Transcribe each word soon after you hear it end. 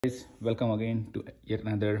Guys, welcome again to yet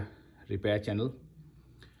another repair channel.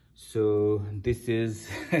 So this is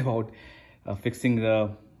about fixing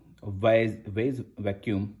the Wyze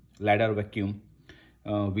vacuum lidar vacuum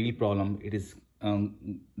wheel problem. It is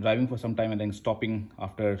driving for some time and then stopping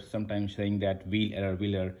after some time, saying that wheel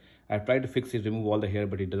error. I've tried to fix it, remove all the hair,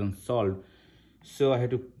 but it doesn't solve. So I had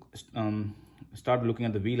to start looking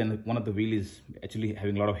at the wheel, and one of the wheel is actually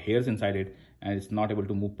having a lot of hairs inside it and it's not able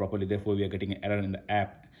to move properly. Therefore we are getting an error in the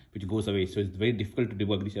app which goes away. So it's very difficult to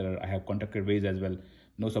debug this error. I have contacted Wyze as well,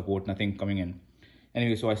 no support, nothing coming in.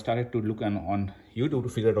 Anyway, so I started to look on YouTube to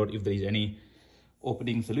figure out if there is any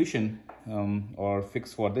opening solution or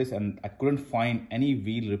fix for this, and I couldn't find any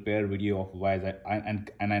wheel repair video of Wyze.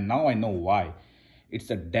 Now I know why. It's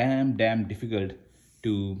a damn difficult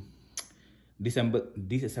to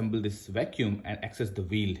disassemble this vacuum and access the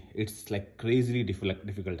wheel. It's like crazily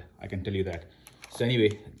difficult, I can tell you that. So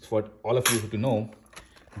anyway, for all of you to know,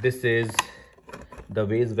 this is the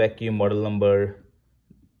Wyze vacuum model number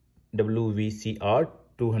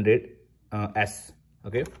WVCR200S.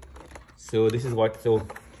 Okay, so this is what. So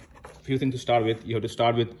few things to start with. You have to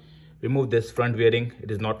start with remove this front bearing. It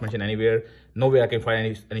is not mentioned anywhere. Nowhere I can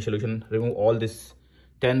find any solution. Remove all this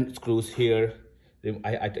 10 screws here.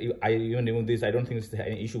 I even remove this. I don't think it's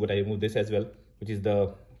any issue, but I remove this as well, which is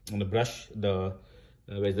the brush.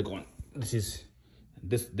 Where's the gone? This is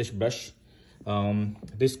this brush.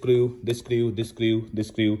 This screw,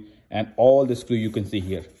 and all the screw you can see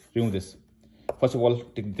here. Remove this. First of all,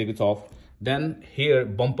 take it off. Then here,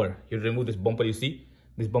 bumper. You remove this bumper. You see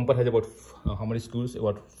this bumper has about how many screws?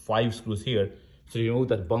 About 5 screws here. So you remove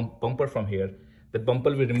that bumper from here. The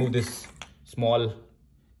bumper will remove this small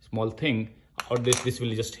thing, or this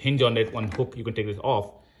will just hinge on it, one hook. You can take this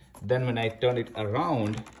off. Then when I turn it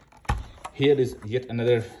around, here is yet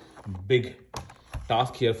another big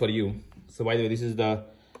task here for you. So by the way, this is the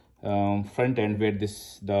front end where the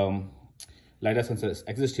lidar sensors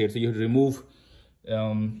exist here. So you have to remove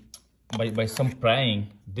by some prying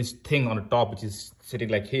this thing on the top, which is sitting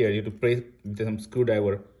like here. You have to press with some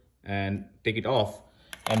screwdriver and take it off,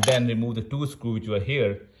 and then remove the 2 screws which were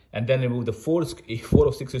here, and then remove the 4 or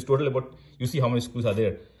 6 is total. About, you see how many screws are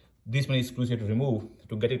there. These many screws you have to remove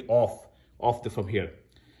to get it off from here.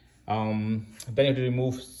 Then you have to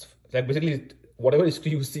remove, like, basically whatever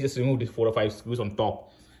screw you see, just remove these 4 or 5 screws on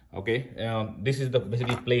top. Okay, this is the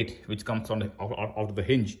basically plate which comes on out of the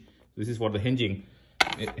hinge. This is for the hinging.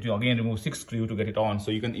 It will again remove 6 screws to get it on. So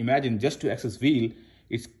you can imagine, just to access wheel,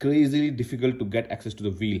 it's crazily difficult to get access to the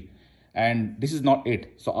wheel. And this is not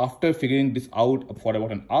it. So after figuring this out for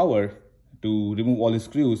about an hour to remove all the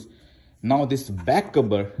screws, now this back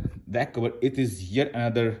cover, it is yet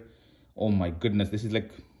another, oh my goodness, this is like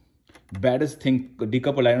baddest thing.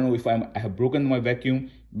 Decouple. I don't know if I have broken my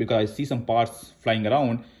vacuum, because I see some parts flying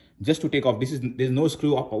around. Just to take off, there's no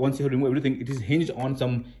screw up. Once you remove everything, it is hinged on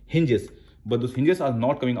some hinges, but those hinges are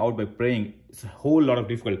not coming out by praying. It's a whole lot of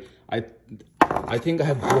difficult. I think I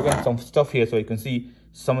have broken some stuff here, so you can see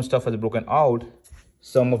some stuff has broken out.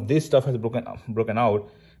 Some of this stuff has broken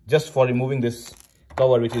out just for removing this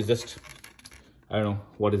cover, which is just, I don't know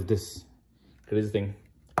what is this crazy thing.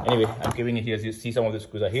 Anyway, I'm keeping it here. As you see, some of the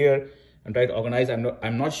screws are here. I'm trying to organize.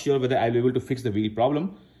 I'm not sure whether I'll be able to fix the wheel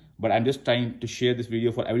problem, but I'm just trying to share this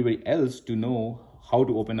video for everybody else to know how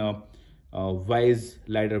to open a Wyze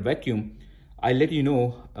lidar vacuum. I'll let you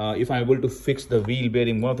know if I'm able to fix the wheel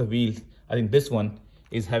bearing. One of the wheels, I think this one,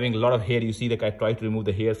 is having a lot of hair. You see, like, I tried to remove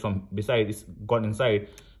the hair from beside, it's got inside.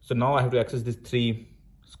 So now I have to access these 3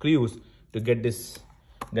 screws to get this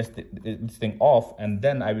thing off, and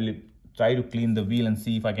then I will try to clean the wheel and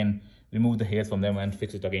see if I can remove the hairs from them and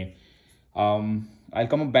fix it again. I'll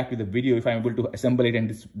come back with a video if I'm able to assemble it and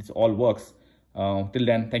this all works. Till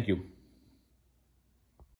then, thank you.